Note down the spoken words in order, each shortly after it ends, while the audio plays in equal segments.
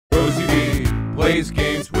plays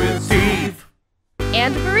games with Steve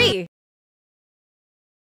and Marie.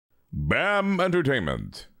 BAM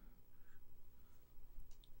Entertainment.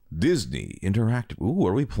 Disney Interactive. Ooh, what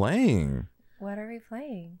are we playing? What are we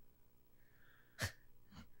playing?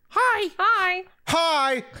 Hi.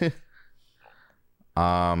 Hi.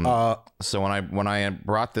 So when I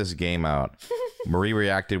brought this game out, Marie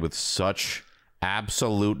reacted with such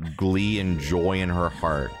absolute glee and joy in her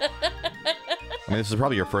heart. I mean, this is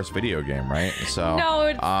probably your first video game, right? So no,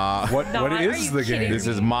 it's what is the game? This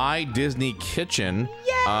is My Disney Kitchen.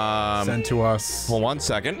 Yes! Sent to us. Hold 1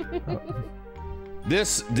 second.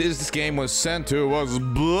 This game was sent to us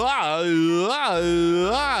by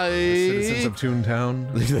Citizens of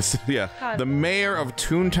Toontown. yeah, God. the mayor of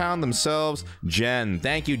Toontown themselves, Jen.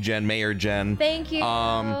 Thank you, Jen, Mayor Jen. Thank you.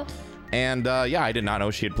 And yeah, I did not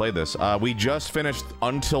know she had played this. We just finished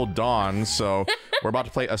Until Dawn, so we're about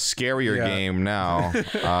to play a scarier game now.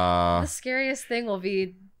 The scariest thing will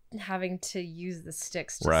be having to use the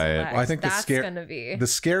sticks to select. Well, I think that's gonna be the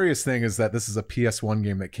scariest thing is that this is a PS1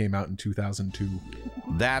 game that came out in 2002.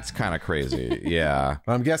 That's kind of crazy. Yeah.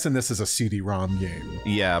 I'm guessing this is a CD-ROM game.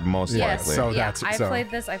 Yeah, most likely. So yeah, that's I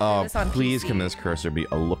played this. I played this on please PC. can this cursor be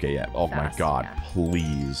a look at? Oh Fast, my god, yeah.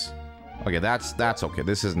 please. Okay, that's okay.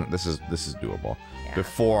 This is doable. Yeah.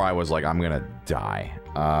 Before I was like, I'm gonna die.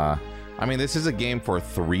 I mean, this is a game for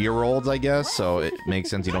 3-year-olds, I guess, so it makes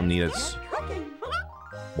sense you don't need it.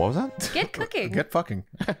 What was that? Get cooking. Get fucking.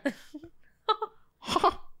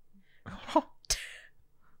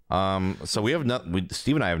 So we have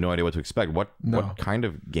Steve and I have no idea what to expect. What kind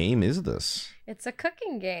of game is this? It's a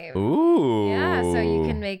cooking game. Ooh. Yeah, so you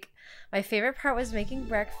can make. My favorite part was making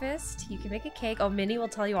breakfast. You can make a cake. Oh, Minnie will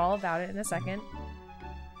tell you all about it in a second.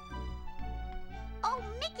 Oh,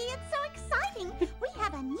 Mickey, it's so exciting! We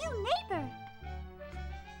have a new neighbor.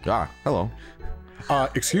 Ah, hello.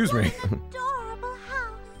 Excuse me. Adorable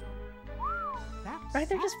house. Right,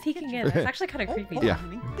 they're just peeking in. It's actually kind of creepy. Yeah.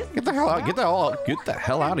 Get the hell out! Get the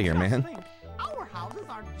hell out of here, man. Our houses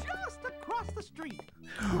are just across the street.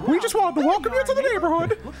 We just wanted to welcome you to the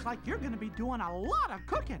neighborhood. Looks like you're gonna be doing a lot of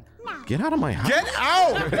cooking. Now, Get out of my house. Get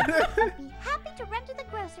out! we'll be happy to run to the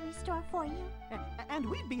grocery store for you. And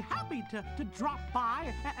we'd be happy to drop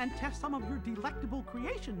by and test some of your delectable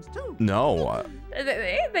creations too. No.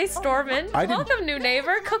 They storm in. I didn't- Welcome, new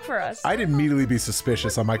neighbor. Cook for us. I'd immediately be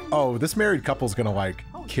suspicious. I'm like, oh, this married couple's gonna like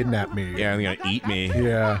kidnap me. Yeah, they're gonna eat me.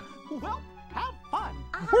 Yeah. Well, have fun.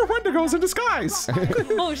 We're Wendigos in disguise.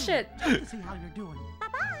 Oh shit. Just to see how you're doing.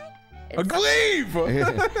 A glaive.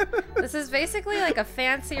 This is basically like a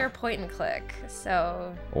fancier point and click.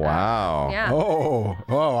 So. Wow. Yeah. Oh,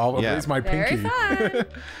 I'll Yeah. Very raise my pinky. fun.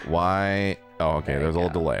 Why? Oh, okay. There There's a we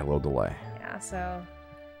little delay. Yeah. So.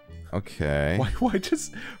 Okay. Why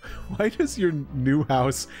does your new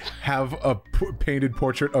house have a painted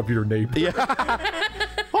portrait of your neighbor? Yeah.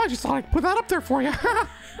 Well, I just thought I'd put that up there for you.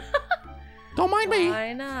 Don't mind me.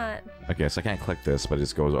 Why not? Okay, so I can't click this, but it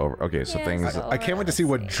just goes over. Okay, so Yeah, things. it's I can't wait to see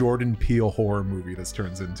what Jordan Peele horror movie this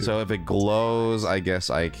turns into. So if it glows, I guess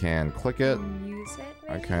I can click it. Use it.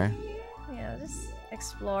 Maybe? Okay. Yeah. Just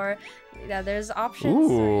explore. Yeah. There's options.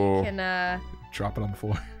 So Ooh. you can. Drop it on the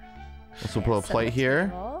floor. So put a set plate the here.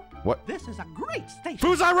 table. What? This is a great station.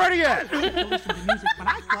 Food's not ready yet. To listen to music when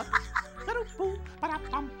I cook.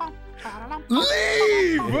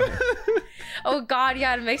 Leave! Oh God,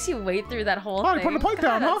 yeah, it makes you wait through that whole Oh, thing. you put the plate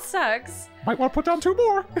God, down, huh? that sucks. Might want to put down 2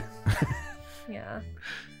 more. Yeah.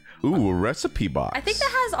 Ooh, a recipe box. I think that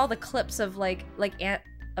has all the clips of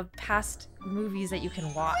of past movies that you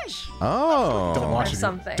can watch. Oh. Don't watch Or it.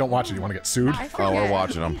 something. Don't watch it. You want to get sued? I forget. Oh, we're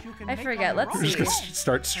watching them. I forget. Let's We're just see. gonna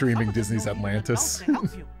start streaming Disney's Atlantis.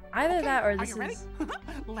 Either that or Are this you ready? is.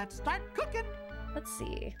 Let's start cooking. Let's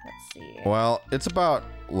see. Let's see. Well, it's about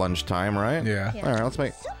lunchtime, right? Yeah. Yeah. All right, let's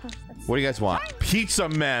make. Let's What do you guys want? Pizza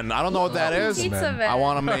men. I don't know what that is. Pizza man. man. I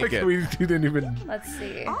want to make it. We didn't even. Let's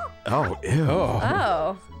see. Oh, ew.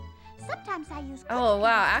 Oh. Sometimes I use. Oh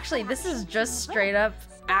wow. Actually, this is just straight up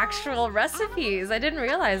actual recipes. I didn't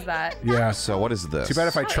realize that. Yeah. So what is this? Too bad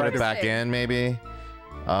if I What tried Put it to. back in, maybe.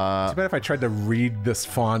 Too bad if I tried to read this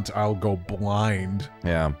font, I'll go blind.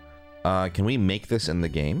 Yeah. Can we make this in the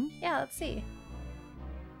game? Yeah. Let's see.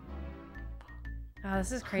 Oh,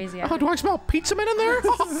 this is crazy. Oh, do I smell pizza men in there?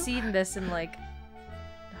 I've seen this in like.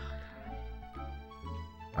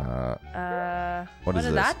 What is did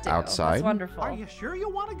this? that do? Outside? That's wonderful. Are you sure you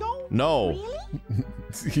want to go? No.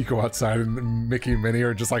 You go outside and Mickey and Minnie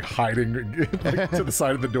are just like hiding like, to the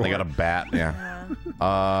side of the door. They got a bat. Yeah.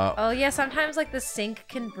 Oh yeah, sometimes like the sink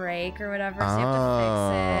can break or whatever, so you have to fix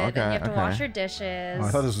it. okay, and you have to wash okay. your dishes. Oh, I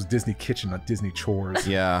thought this was Disney Kitchen, not Disney Chores.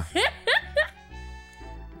 Yeah.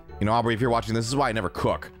 You know, Aubrey, if you're watching, this is why I never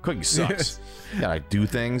cook. Cooking sucks. Yeah, I do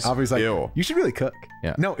things. Aubrey's like, Ew. you should really cook.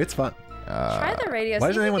 Yeah. No, it's fun. Try the radio. why See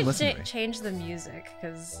doesn't if you anyone can listen to me? change the music,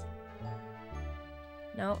 because...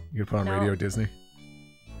 No. You could put on No. Radio Disney.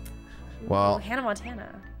 Well, Ooh, Hannah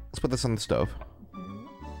Montana. let's put this on the stove.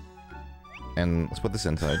 And let's put this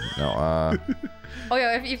inside. No, Oh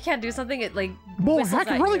yeah, if you can't do something, it like boy, whistles I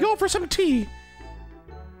can at really you. go for some tea.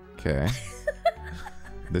 Okay.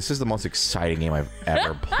 This is the most exciting game I've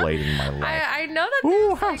ever played in my life. I know that Ooh,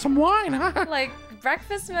 there's have some wine. like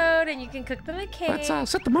breakfast mode, and you can cook them a cake. Let's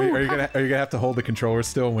set the Are mood. you gonna have to hold the controller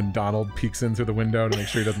still when Donald peeks in through the window to make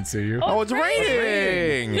sure he doesn't see you? Oh, it's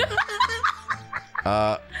raining.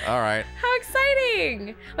 All right. How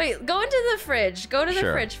exciting! Wait, go into the fridge. Go to the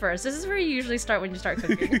Sure. fridge first. This is where you usually start when you start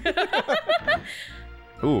cooking.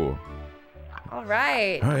 Ooh. All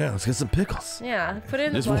right. Oh yeah, let's get some pickles. Yeah, put it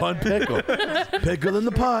in Just the one pickle. Pickle in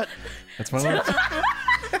the pot. That's one of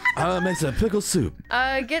those. Make some pickle soup.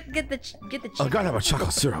 Get the chicken. Oh, gotta have a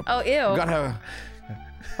chocolate syrup. Oh, ew. Gotta have.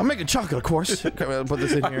 I'm making chocolate, of course. Can I put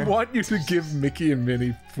this in I here? want you to give Mickey and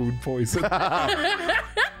Minnie food poison.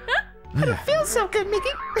 It feels so good, Mickey.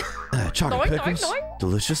 Chocolate Doink, doink, pickles, doink.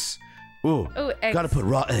 delicious. Ooh, Ooh, eggs. gotta put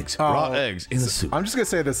raw eggs. Raw eggs in the soup. I'm just gonna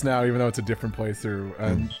say this now, even though it's a different playthrough.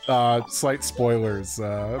 And slight spoilers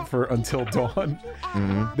for Until Dawn.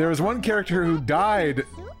 There was one character who died,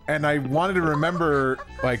 and I wanted to remember,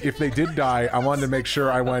 like, if they did die, I wanted to make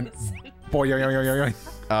sure I went, boy, yoing, yoing, yoing, yoing.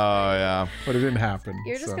 Oh yeah. But it didn't happen.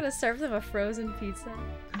 You're just so. gonna serve them a frozen pizza.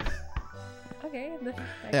 Okay.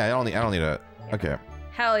 Yeah, I don't need a. Okay.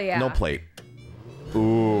 Hell yeah. No plate. Ooh.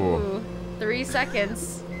 Ooh, 3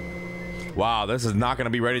 seconds. Wow, this is not gonna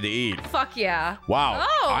be ready to eat. Fuck yeah. Wow.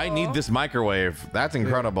 Oh. I need this microwave. That's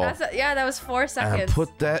incredible. Yeah, that was 4 seconds. And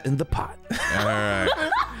put that in the pot. All right.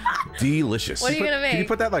 Delicious. What are you gonna make? Can you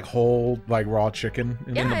put that, like, whole, like, raw chicken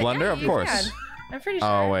in yeah, in the blender? yeah, Of you course. can. I'm pretty sure.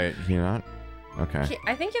 Oh wait, can you not? Okay.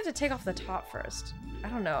 I think you have to take off the top first. I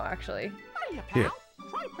don't know, actually. Hiya, pal. Here.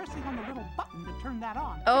 Try pressing on the little button to turn that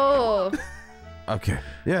on. Oh. Okay.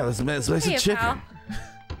 Yeah, let's make Hey, some chicken. pal.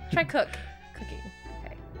 Try cooking.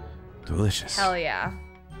 Okay. Delicious. Hell yeah.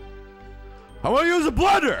 I want to use a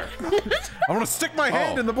blender. I want to stick my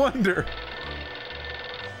hand Oh. in the blender.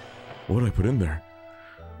 What did I put in there?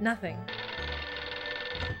 Nothing.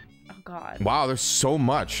 Oh god. Wow, there's so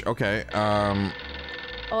much. Okay.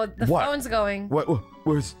 Oh, the What? phone's going. What?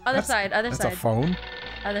 Where's? Other side. Other That's side. a phone?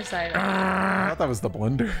 Other side. I thought that was the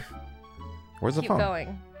blender. Where's the Keep phone?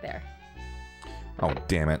 going. There. Oh,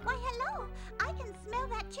 damn it! Why, hello. I can smell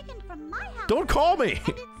that chicken from my house. Don't call me.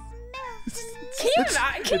 And it smells Can you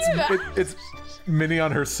not? Can you not? It's Minnie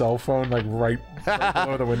on her cell phone, like, right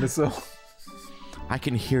below the windowsill. I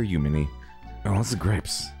can hear you, Minnie. Oh, that's the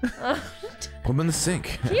grapes. Put them in the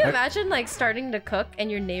sink. Can you imagine like starting to cook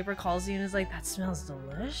and your neighbor calls you and is like, "That smells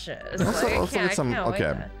delicious." Like, I Let's look at some. can't wait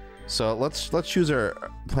Okay. to- So let's choose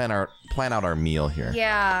plan out our meal here.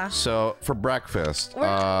 Yeah. So for breakfast,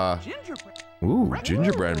 Gingerbread.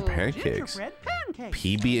 gingerbread Ooh. pancakes. Gingerbread pancakes.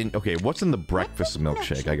 PB and okay, what's in the breakfast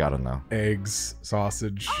milkshake? I gotta know. Eggs,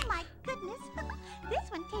 sausage. Oh my goodness.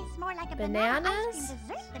 This one tastes more like a banana Bananas, ice cream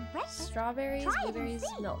dessert than breakfast. Strawberries, Try it and blueberries,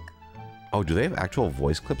 see. milk. Oh, do they have actual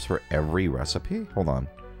voice clips for every recipe? Hold on.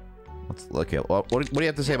 Okay. What do you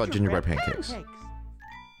have to say about gingerbread pancakes?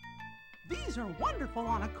 These are wonderful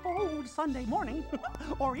on a cold Sunday morning,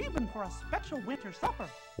 or even for a special winter supper.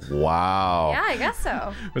 Wow. Yeah, I guess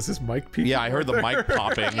so. Was this mic peeking? Yeah, I heard the mic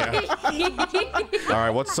popping. Yeah. All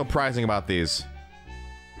right, what's surprising about these?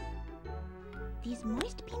 These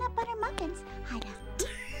moist peanut butter muffins hide a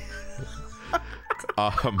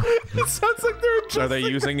It sounds like they're just Are they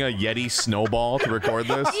using a Yeti snowball to record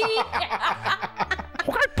this?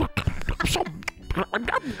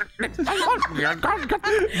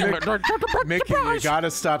 Mickey, you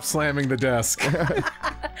gotta stop slamming the desk.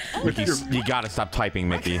 Mickey, you gotta stop typing,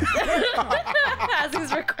 Mickey. As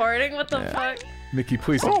he's recording, what the fuck? Mickey,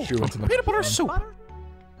 please don't chew into the Peanut butter soup. Butter.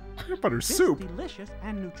 Peanut butter This soup. delicious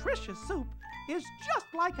and nutritious soup is just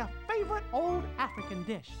like a favorite old African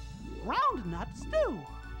dish, groundnut stew.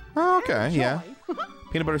 Oh, okay, yeah. Enjoy.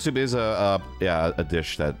 Peanut butter soup is a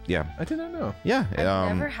dish that I did not know. yeah.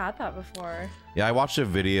 I've never had that before. Yeah, I watched a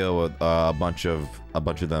video. A bunch of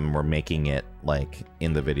them were making it like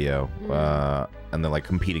in the video, and they're like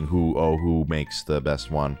competing who makes the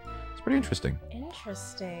best one. It's pretty interesting.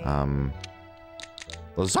 Interesting.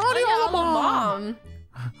 Lasagna, Oh, mom. Mom.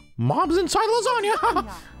 Mom's inside lasagna.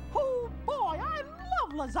 Lasagna. Oh boy, I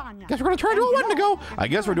love lasagna. Guess we're gonna turn And to a you Wendigo. know, I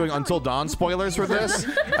guess we're doing Until Dawn spoilers for this.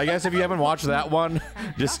 I guess if you haven't watched that one,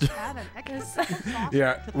 just add an extra sauce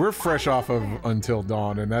Yeah, to the we're fresh final off of bread. Until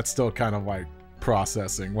Dawn, and that's still kind of like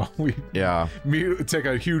processing while we take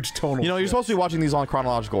a huge tonal. You know, you're supposed to be watching these on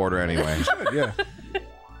chronological order anyway. Yeah.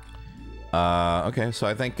 Okay, so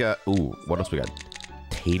I think. Ooh, what else we got?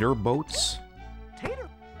 Tater boats. Tater.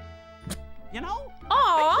 You know,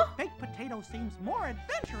 Aw. baked potato seems more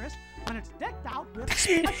adventurous when it's decked out with.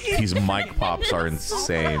 These mic pops are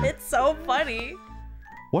insane. It's so funny.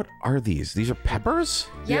 What are these? These are peppers?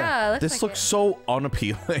 Yeah, This like looks so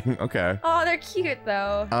unappealing. Okay. Oh, they're cute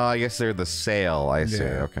though. I guess they're the sale. I see.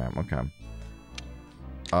 Yeah. Okay.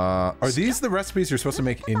 Are these the recipes you're supposed to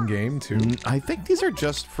make in game too? I think these are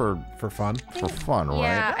just for fun. fun, right?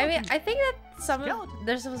 Yeah, I mean, I think that some of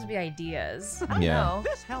they're supposed to be ideas. I don't Yeah. know.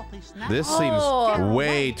 This healthy snack. This Oh. seems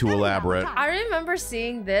way too elaborate. I remember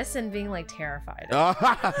seeing this and being like terrified.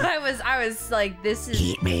 Let's I was like, this is.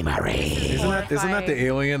 Keep me, Marie. Isn't that the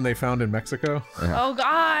alien they found in Mexico? Oh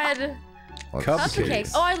God.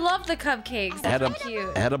 Cupcakes. Oh, I love the cupcakes. They're so cute.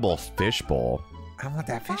 Edible fish bowl. I want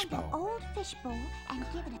that fish Find an bowl. old fish bowl and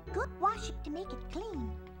give it a good wash up to make it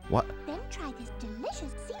clean. What? Then try this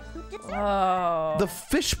delicious seafood dessert. Whoa. The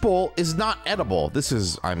fish bowl is not edible. This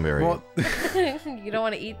is. I'm very. Well, You don't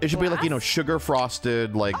want to eat. it should be like, you know, glass? sugar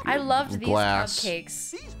frosted, like I loved these glass.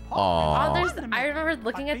 cupcakes. Aw. Oh, I remember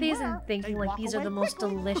looking at these and thinking like these are the most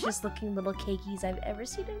delicious looking little cakeys I've ever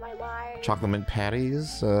seen in my life. Chocolate mint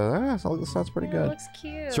patties. That sounds pretty Oh, good. looks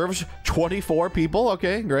cute. Service 24 people.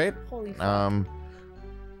 Okay, great. Holy fuck.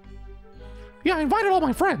 Yeah, I invited all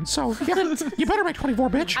my friends, so yeah, you better make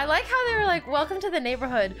 24, bitch. I like how they were like, "Welcome to the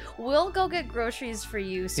neighborhood. We'll go get groceries for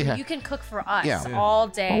you, so Yeah. you can cook for us Yeah. all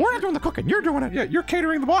day." Well, we're not doing the cooking. You're doing it. yeah, you're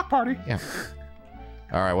catering the block party. Yeah.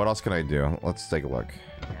 All right, what else can I do? Let's take a look.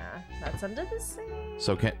 Yeah, that's under the sink.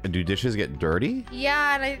 So, do dishes get dirty?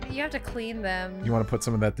 Yeah, and you have to clean them. You want to put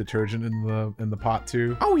some of that detergent in the pot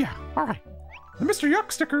too? Oh yeah. All right. The Mr.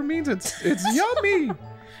 Yuck sticker means it's yummy.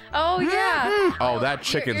 Oh yeah. Oh, that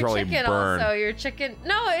chicken's your really chicken burned. Also, your chicken.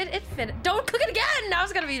 No, it fit. Don't cook it again. Now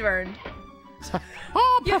it's gonna be burned.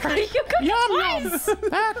 Oh, You perfect. cooked Yum, it yum. twice.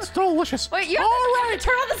 That's delicious. Wait, you have, All to, you right. have to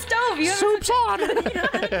turn on the stove. You haven't, Soup's on.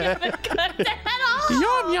 you haven't cooked it at all.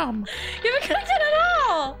 Yum, yum. You haven't cooked it at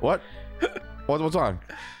all. What? What's on?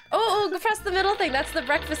 Oh, press the middle thing. That's the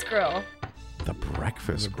breakfast grill. The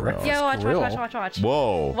breakfast The grill. breakfast- Yeah, watch. grill?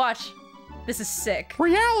 Whoa. Watch. This is sick.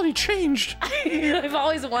 Reality changed. I've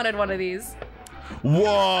always wanted one of these. Whoa.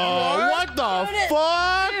 What the Dude,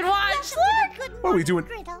 fuck? Dude, watch. Look. Good What are we doing?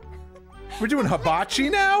 morning, Griddle. We're doing hibachi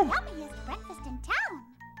now? Yummiest breakfast in town.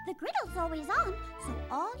 The griddle's always on, so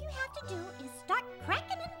all you have to do is start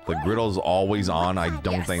cracking and The pouring. griddle's always on. I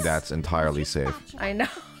don't Yes. think that's entirely safe. Spatula. I know.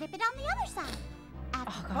 Flip it on the other side. After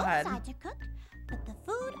Oh, both God. sides are cooked, put the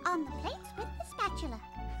food on the plates with the spatula.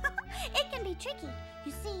 It can be tricky.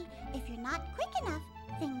 You see, if you're not quick enough,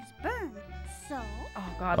 things burn. So, Oh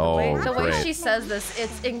god, Oh, the way great. she says this,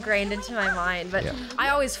 it's ingrained into my mind. But Yeah. I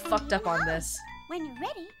always fucked up on this. when you're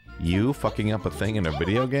ready, You fucking up a thing in a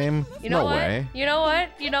video game? You know No what? way. You know what?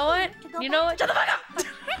 You know what? You know what? Shut the fuck up!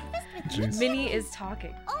 breakfast with Jeez. Minnie is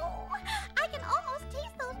talking. Oh, I can almost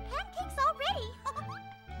taste those pancakes already.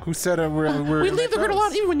 Who said we're We leave the griddle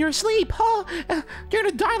on even when you're asleep, huh? You're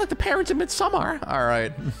gonna die like the parents in Midsummer. All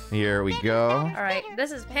right, here we go. All right,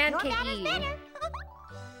 this is Your Pancake batter's Eve. better.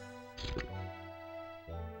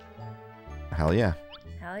 Hell yeah.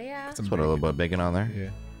 Hell yeah. Let's put a little bit of bacon on there. Yeah.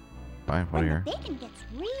 Fine, what When are the your? bacon gets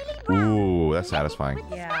really brown, Ooh, that's flip it satisfying. with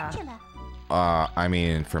the Yeah. spatula. I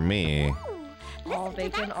mean, for me, Ooh, All listen to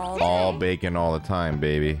bacon, that all sizzle. all bacon all the time,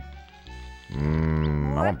 baby. Mmm,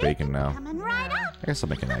 I More want bacon now. Coming right up. I guess I'll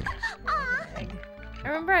make an egg. I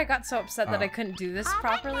remember I got so upset that I couldn't do this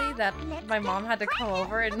properly that my mom had to come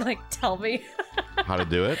over and like tell me. How to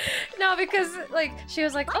do it? No, because like she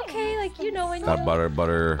was like, okay, like you know when you Got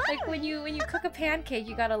butter. like when you cook a pancake,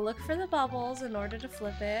 you gotta look for the bubbles in order to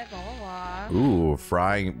flip it. Blah blah blah. Ooh,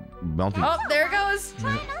 frying, melting. Oh, there it goes.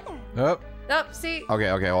 Try another. Oh, Oh, see. Okay,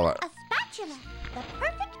 hold on. A spatula. The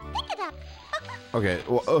perfect pick it up. Okay,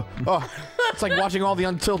 well, it's like watching all the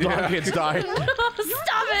Until Dawn kids die. Stop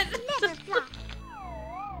it. Never flop.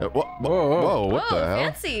 Whoa, what Whoa, the hell?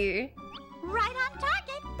 fancy. Right on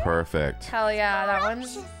target. Perfect. Hell yeah, that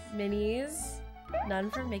one's Minnie's. None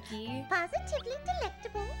for Mickey. Positively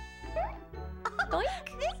delectable.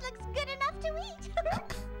 Doink. This looks good enough to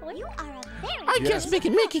eat. You are a very I guess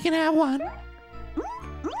Mickey can have one.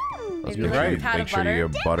 Mmm. Let's Maybe make like sure, a pat make of sure you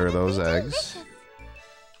butter those eggs, Delicious.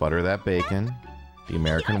 butter that bacon, the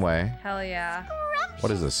American way. Hell yeah.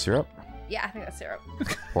 What is this, syrup? Yeah, I think that's syrup.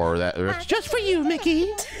 Pour that. Just for you, Mickey.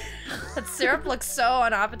 That syrup looks so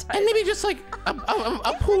unappetizing. maybe just like a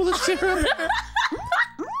pool of syrup.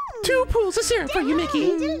 2 pools of syrup for you,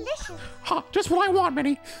 Mickey. Delicious. Just what I want,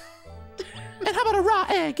 Minnie. And how about a raw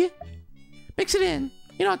egg? Mix it in.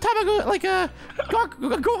 You know, tamago, like a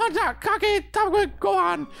gohan, kake, tamago,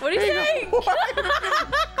 gohan. What are you saying?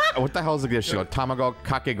 What the hell is the dish? Tamago,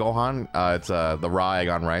 kake, gohan. It's the raw egg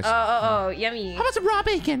on rice. Oh, yummy. How about some raw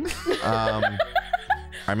bacon? All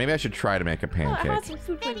right, maybe I should try to make a Oh, I pancake. want some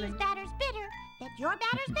food Betty's poisoning. batter's bitter. Bet your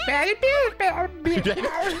batter's bitter.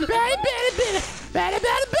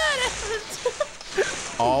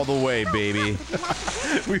 All the way, baby.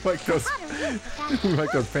 We like those. We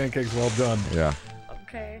like those pancakes well done. Yeah.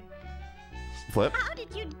 Okay. Flip. How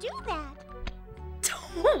did you do that?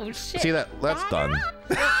 Oh, shit. See that? That's done.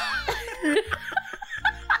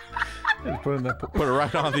 Just put in that. Put it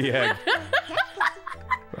right on the egg.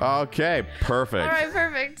 Okay, perfect. All right,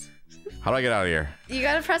 perfect. How do I get out of here? You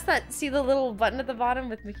gotta press that. See the little button at the bottom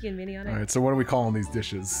with Mickey and Minnie on it? All right. So what are we calling these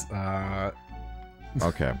dishes?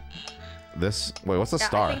 Okay. This. Wait, what's the Yeah,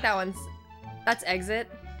 star? I think that one's. That's exit.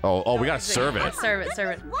 Oh, we gotta Exit. serve it. Serve it,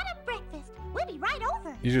 serve it. What a breakfast. We'll be right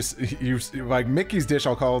over. You like Mickey's dish.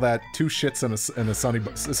 I'll call that 2 shits and a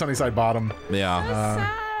sunny side bottom. Yeah.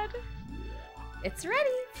 Sad. It's ready.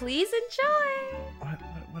 Please enjoy. What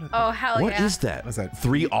Oh, hell What yeah. is that? What's that?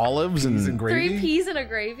 3 olives Peas and and gravy? 3 peas and a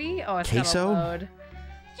gravy? Oh, it's Queso? gonna load.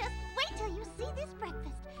 Just wait till you see this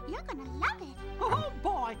breakfast. You're gonna love it. Oh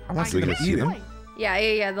boy! I'm not I gonna can't eat it. wait.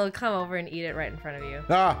 Yeah. They'll come over and eat it right in front of you.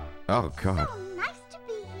 Ah. Oh god. So nice to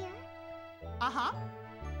be here. Uh-huh.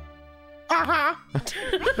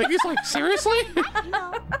 Mickey's like, seriously?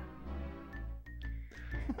 No.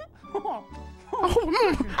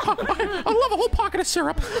 I love a whole pocket of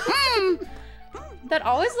syrup. That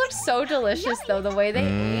always looks so delicious, though, the way they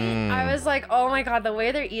eat. I was like, oh my god, the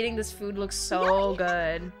way they're eating this food looks so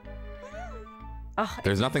good. Oh,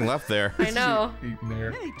 There's nothing left there. I know. Eating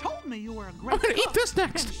there. Minnie told me you were a great I'm gonna eat cook, this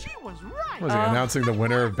next. and she was right. Was he announcing the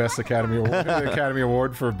winner of Best Academy Award, the Academy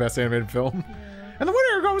Award for Best Animated Film? And the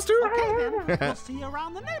winner goes to. Okay, then. We'll see you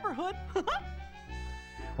around the neighborhood.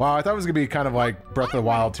 Wow, I thought it was gonna be kind of like Breath of the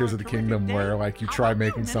Wild, Tears of the Kingdom, where like you try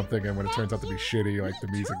making something and when it turns out to be shitty, like the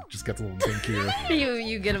music just gets a little dinkier.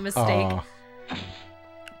 You get a mistake. Oh,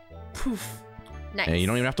 Poof. Nice. Yeah, you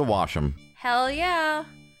don't even have to wash them. Hell yeah.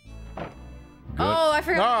 Good. Oh, I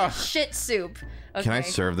forgot Ah. shit soup. Okay. Can I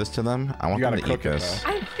serve this to them? I want You them gotta to eat cook it, this. though.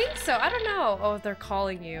 I think so. I don't know. Oh, they're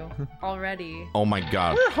calling you already. Oh my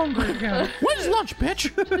god. we're hungry again. When's lunch, bitch?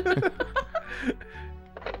 Is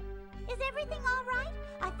everything all right?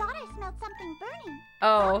 I thought I smelled something burning.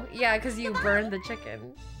 Oh, yeah, because you burned the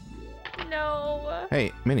chicken. No.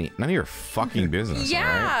 Hey, Minnie, none of your fucking business.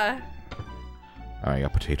 Yeah. All right, I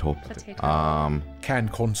got potato. Potato.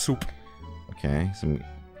 Canned corn soup. Okay, some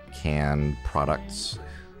canned products.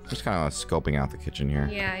 Just kind of scoping out the kitchen here.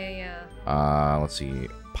 Yeah. Let's see.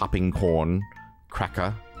 Popping corn,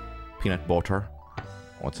 cracker, peanut butter.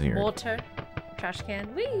 What's in here? Water. Trash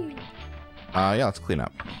can. Whee! Yeah, let's clean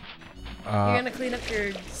up. You're gonna clean up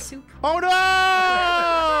your soup? Oh no!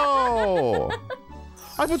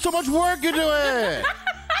 I put so much work into it.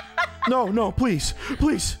 No, please,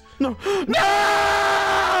 no, no!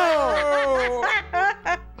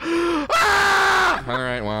 Ah! All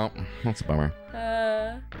right, well, that's a bummer.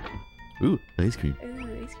 Ooh, ice cream.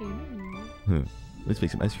 Ooh, ice cream. Huh. Let's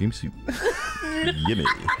make some ice cream soup. Yummy.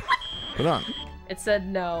 Put it on. It said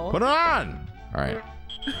no. Put it on. All right.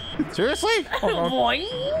 Seriously? Boing,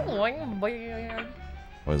 boing, boing.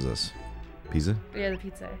 What is this? Pizza? Yeah, the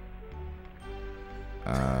pizza.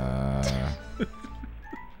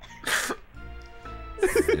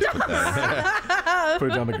 Just put that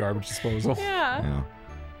Put it down the garbage disposal. Yeah. in. Yeah.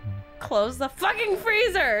 Close the fucking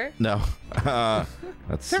freezer. No.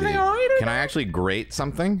 Let's see. Everything all right? Can I actually grate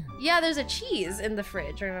something? Yeah, there's a cheese in the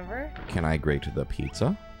fridge, remember? Can I grate the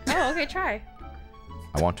pizza? Oh, okay, try.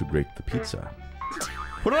 I want to grate the pizza.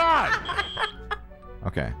 Put it on!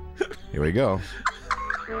 Okay. Here we go.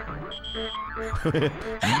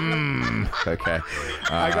 Okay.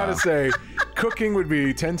 I gotta say, cooking would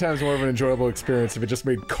be 10 times more of an enjoyable experience if it just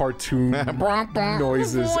made cartoon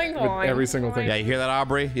noises Boing, with boing, every single thing. Yeah, you hear that,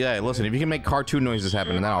 Aubrey? Yeah, listen, if you can make cartoon noises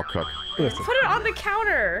happen, then I'll cook. Listen. Put it on the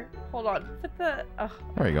counter. Hold on. Put the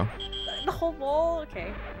There you go. the whole bowl.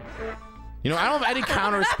 Okay. You know, I don't have any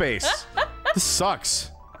counter space. This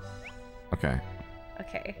sucks. Okay.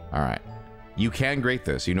 Okay. All right. You can grate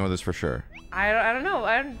this. You know this for sure. I don't know.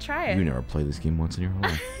 I don't try it. You never played this game once in your whole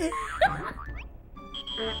life.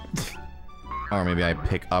 Or maybe I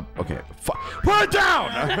pick up. Okay. Put it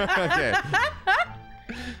down! Okay.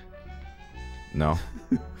 No.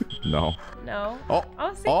 No. No. Oh.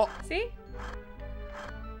 Oh, see? Oh. See?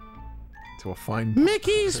 To a fine.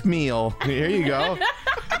 Mickey's meal. Here you go.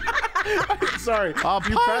 Sorry. A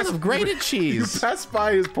pile of grated You cheese. passed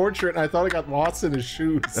by his portrait, and I thought I got lost in his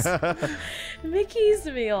shoes. Mickey's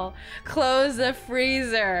meal. Close the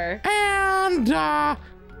freezer. And a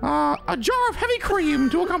jar of heavy cream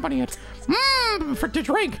to accompany it. To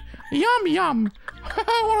drink. Yum, yum.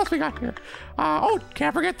 What else we got here? Oh,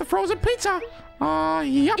 can't forget the frozen pizza.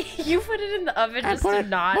 Yep. You put it in the oven And just put to it-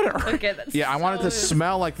 not put it- cook it. That's Yeah, I want it to so-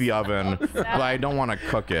 smell like the oven, but I don't want to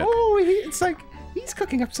cook it. Oh, it's like he's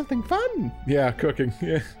cooking up something fun. Yeah, cooking.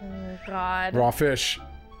 Yeah. Oh, God. Raw fish.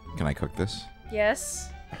 Can I cook this? Yes.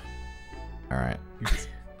 All right.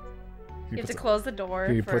 You have to close the door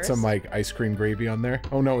Can you first. put some like ice cream gravy on there?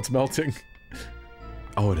 Oh no, it's melting.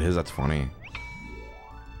 Oh, it is. That's funny.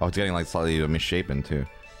 Oh, it's getting like slightly misshapen too.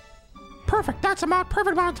 Perfect. That's perfect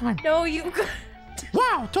amount of time. No, you...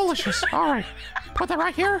 Wow, delicious. All right. Put that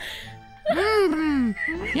right here. Yum,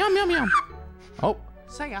 yum, yum. Oh,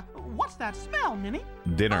 Say, what's that smell, Minnie?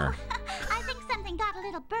 dinner. I think something got a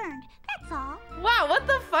little burned. That's all. Wow, what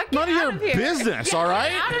the fuck? None Get of out your of here. business, Get all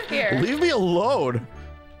right? out of here. Leave me alone.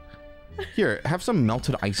 Here, have some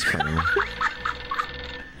melted ice cream.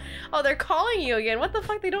 Oh, they're calling you again. What the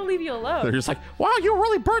fuck? They don't leave you alone. They're just like, wow, you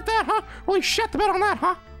really burnt that, huh? Really shit the bed on that,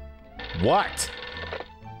 huh? What?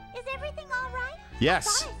 Is everything all right?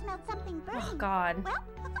 Yes. I thought I smelled something burning. Oh, God. Well,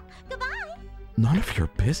 goodbye. None of your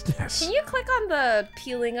business. Can you click on the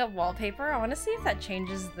peeling up wallpaper? I want to see if that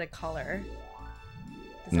changes the color.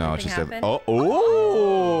 Does No, it's anything just a. happen?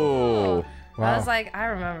 Oh. I Wow. was like, I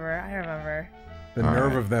remember. The All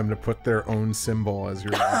nerve right. of them to put their own symbol as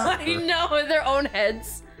your. I know, in their own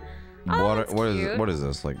heads. Oh, that's cute. What is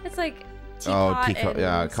this like? It's like Oh, teapot teacup. and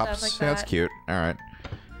Yeah, stuff cups. like Yeah, that's that. cute. All right.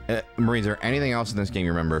 Marie, is there anything else in this game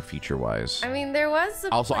you remember feature-wise? I mean, there was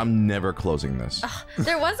a Also, pla- I'm never closing this.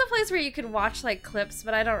 there was a place where you could watch like clips,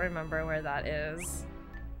 but I don't remember where that is.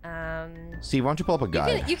 Steve, why don't you pull up a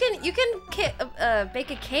guide? You can bake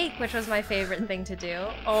a cake, which was my favorite thing to do.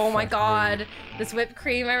 Oh my god, this whipped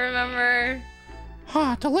cream I remember.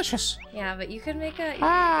 Ah, delicious. Yeah, but you could make a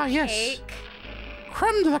Ah, cake. yes.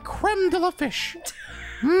 Creme de la fish.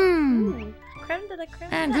 Ooh, creme de la creme.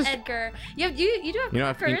 And de la just- Edgar. You do you have You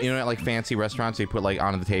know, crackers? at like fancy restaurants, you put like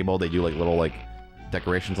on the table, they do like little like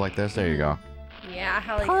decorations like this. There you go. Yeah,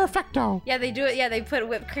 how like Perfecto. yeah they do it. Yeah, they put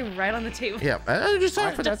whipped cream right on the table. Yeah, just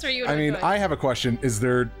That's where you. Would I mean, enjoy. I have a question. Is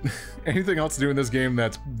there anything else to do in this game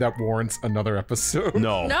that warrants another episode?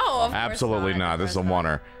 No. No, of course absolutely not. of This is a course not.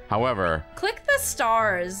 oneer. However, Click the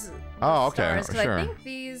stars. Oh, okay, Stars, 'cause sure. I think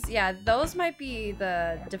these, yeah, those might be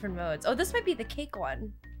the different modes. Oh, this might be the cake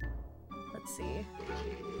one. Let's see.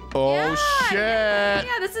 oh Yeah, shit.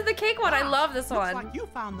 Yeah, this is the cake one. I love this Looks one. like you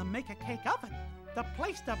found the Make a Cake oven. The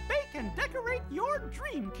place to bake and decorate your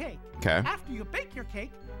dream cake. Okay. After you bake your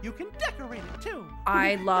cake, you can decorate it too.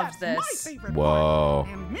 I love That's this. My favorite Whoa.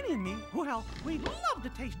 part. And Minnie and me, well, we'd love to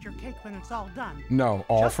taste your cake when it's all done. No,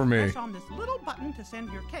 all Just for me. press on this little button to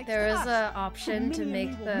send your cake There to is us. an option to Minnie and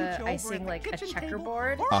make me will meet you the over icing at the like a kitchen table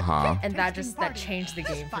checkerboard. for a Uh-huh. cake And that tasting just party. changed the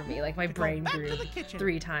This game for button me. Like my to go brain back grew to the kitchen.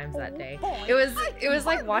 3 times that Oh, day. boy, It was I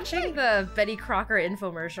like can watching hardly the Betty Crocker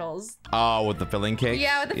infomercials. Oh, with the filling cake.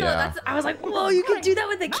 Yeah, with the yeah. I was like, whoa, you can do that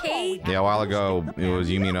with a cake. Yeah, a while ago, it was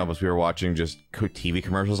Yumi and Elvis. We were watching just TV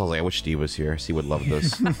commercials. I was like, I wish Steve was here. Steve would love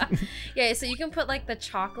this. Yeah, so you can put like the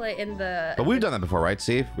chocolate in the. But we've done that before, right,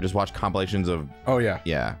 Steve? We just watched compilations of. Oh yeah.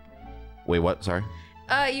 Yeah. Wait, what? Sorry.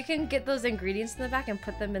 You can get those ingredients in the back and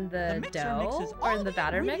put them in the mixer dough mixes or all in the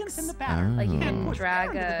batter ingredients mix. in the batter. Like you Oh. can Push drag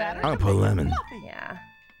air into the batter a. I'm gonna to put make it lemon. fluffy. Yeah.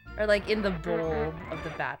 Or like in the bowl of the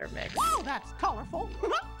batter mix. Wow, that's colorful.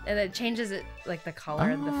 And it changes it like the color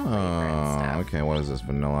and the flavor and stuff. Okay, what is this?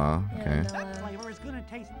 Vanilla. Yeah, Okay. vanilla. That flavor is gonna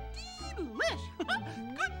taste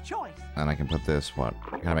delish. Good choice. And I can put this, what?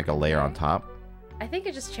 Can I make a layer on top? I think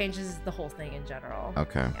it just changes the whole thing in general.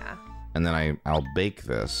 Okay. Yeah. And then I'll bake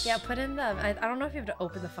this. Yeah, put in the. I don't know if you have to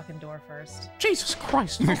open the fucking door first. Jesus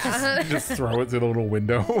Christ. Just throw it through the little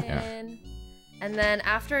window. And then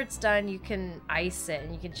after it's done, you can ice it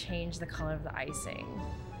and you can change the color of the icing.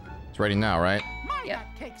 It's ready now, right? My, Yep.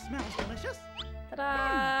 that cake smells delicious.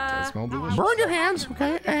 Ta-da! Smell Now, delicious. Burn your hands,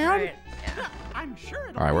 okay? And. Right, yeah. I'm sure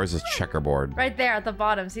it'll All right, be where's this great. checkerboard? Right there at the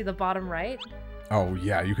bottom. See the bottom right? Oh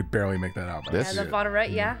yeah, you could barely make that out. but This I is Yeah, see the it. bottom right.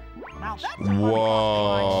 Yeah. Now that's a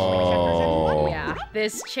Whoa. Yeah.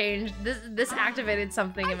 This changed. This activated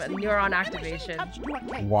something. Of a neuron activation.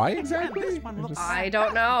 Why exactly? I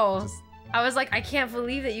don't know. I was like, I can't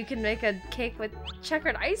believe that you can make a cake with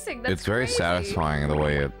checkered icing. That's It's very crazy. satisfying the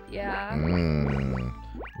way it. Yeah. Mmm.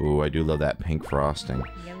 Ooh, I do love that pink frosting.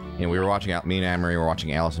 Yum. You know, we were watching me and Anne-Marie were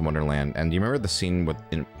watching Alice in Wonderland, and do you remember the scene with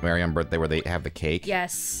in Mary on Birthday where they have the cake?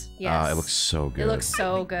 Yes. Yes. It looks so good. It looks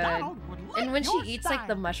so good. McDonald would like And when she your eats style. like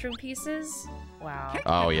the mushroom pieces, wow. Cake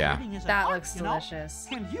Oh, yeah. decorating is an That art, looks you know, delicious.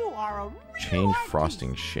 And you are a real Change artist.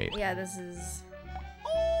 frosting shape. Yeah, this is.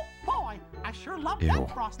 Oh boy, I sure love Ew.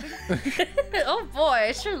 that frosting. Oh boy,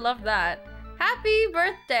 I sure love that. Happy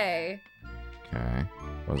birthday! Okay.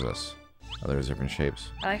 What is this? Oh, there's different shapes.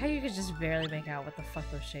 I like how you could just barely make out what the fuck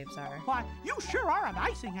those shapes are. Why, you sure are an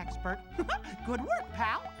icing expert. Good work,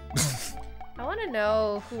 pal. I want to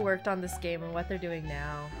know who worked on this game and what they're doing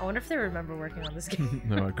now. I wonder if they remember working on this game.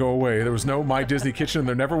 No, go away. There was no My Disney Kitchen.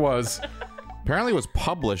 There never was. Apparently it was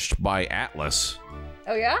published by Atlas.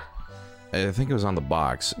 Oh yeah? I think it was on the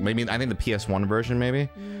box. Maybe, I think the PS1 version, maybe?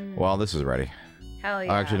 Well, this is ready. Hell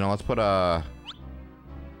yeah. Actually, no, let's put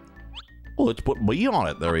let's put me on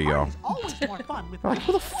it. There we go. Party's always more fun with Like,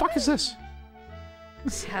 who the fuck is this?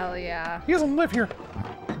 Hell yeah. He doesn't live here.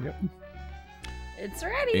 Yep. It's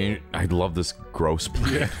ready. I love this gross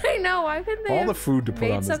plate. I know. Why couldn't they All have the food to put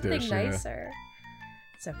made on this something dish. Yeah. nicer?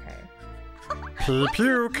 It's okay.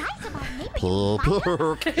 Puke. Nice about maybe Pull,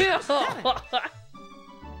 pull.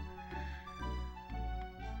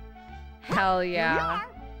 Hell Here you yeah. are.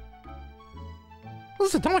 This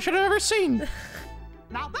is the dumbest shit I've ever seen.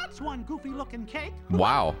 Now that's one goofy-looking cake.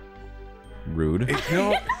 Wow. Rude.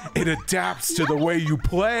 It adapts to the way you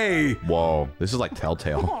play. Whoa. This is like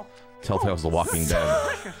Telltale. Telltale's The Walking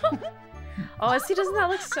Dead. Oh, see, doesn't that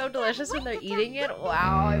look so delicious when they're eating it?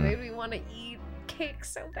 Wow, it made me want to eat cake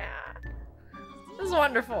so bad. This is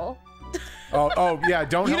wonderful. Oh yeah.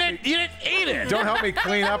 Don't You help me. didn't eat it! Don't help me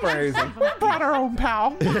clean up or anything. Brought our own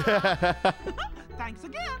pal. Thanks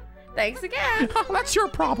again. Thanks again. Oh, that's your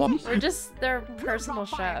problem. We're just their personal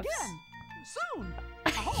Drop by chefs. again. Soon.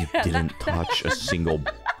 You didn't touch a single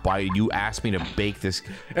bite. You asked me to bake this,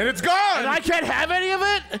 And it's gone. and I can't have any of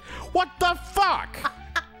it? What the fuck?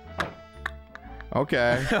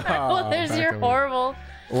 Okay. Well, there's back your over. horrible.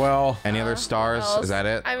 Well, Any other stars? else. Is that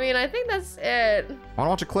it? I mean, I think that's it. I want to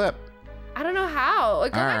watch a clip. I don't know how.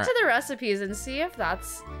 Like, go back Alright. to the recipes and see if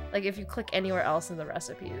that's like if you click anywhere else in the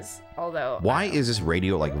recipes. Although, Why is this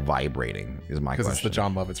radio like vibrating? Is my because question. it's the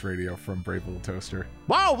John Lovitz radio from Brave Little Toaster.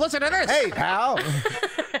 Whoa! Listen to this. Hey, pal.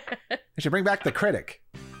 I should bring back the critic.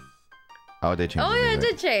 Oh, they changed. Oh the yeah, it music.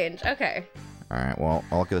 did change. Okay. All right. Well,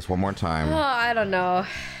 I'll look at this one more Oh, time. I don't know.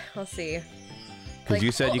 We'll see. Because like,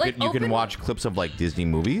 you said oh, you like, can open- watch clips of like Disney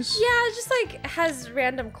movies. Yeah, it just like has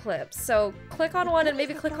random clips. So click on one and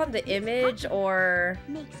maybe click on the image or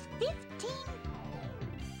makes 15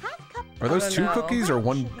 half cup. Are those don't two know. cookies or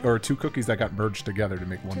one or two cookies that got merged together to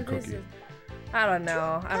make one two cookie? pieces. I don't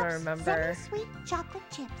know. I don't cups remember. Semi-sweet chocolate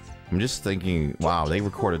chips. I'm just thinking, wow, they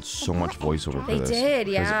recorded so much voiceover for They this. did,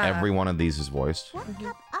 Because yeah. every one of these is voiced. 1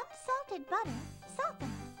 cup unsalted butter,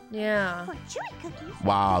 softened. Yeah. For chewy cookies.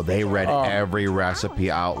 Wow, they read Oh. every recipe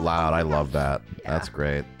out loud. I love that. That's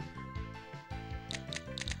great.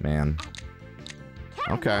 Man.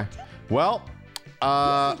 Okay. Well,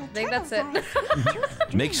 I think that's it.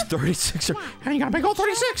 makes 36. Hey, you gotta make all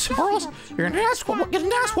 36, or else you're gonna get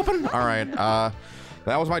an ass whooping. All right.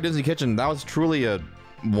 That was my Disney Kitchen. That was truly a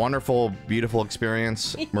wonderful, beautiful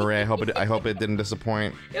experience, Marie. I hope it didn't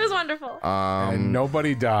disappoint. It was wonderful. And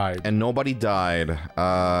nobody died. And nobody died.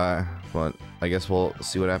 But I guess we'll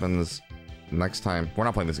see what happens next time. We're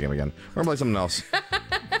not playing this game again. We're gonna play something else.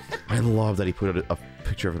 I love that he put a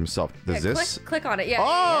picture of himself. Does Yeah, this? click on it? Yeah.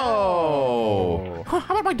 Oh! Huh,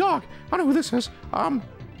 how about my dog? I know who this is.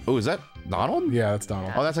 Oh, is that Donald? Yeah, that's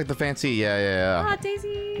Donald. Oh, that's like the fancy. Yeah. Ah,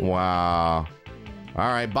 Daisy. Wow. All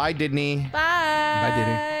right. Bye, Disney.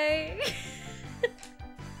 Bye. Bye,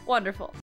 Wonderful.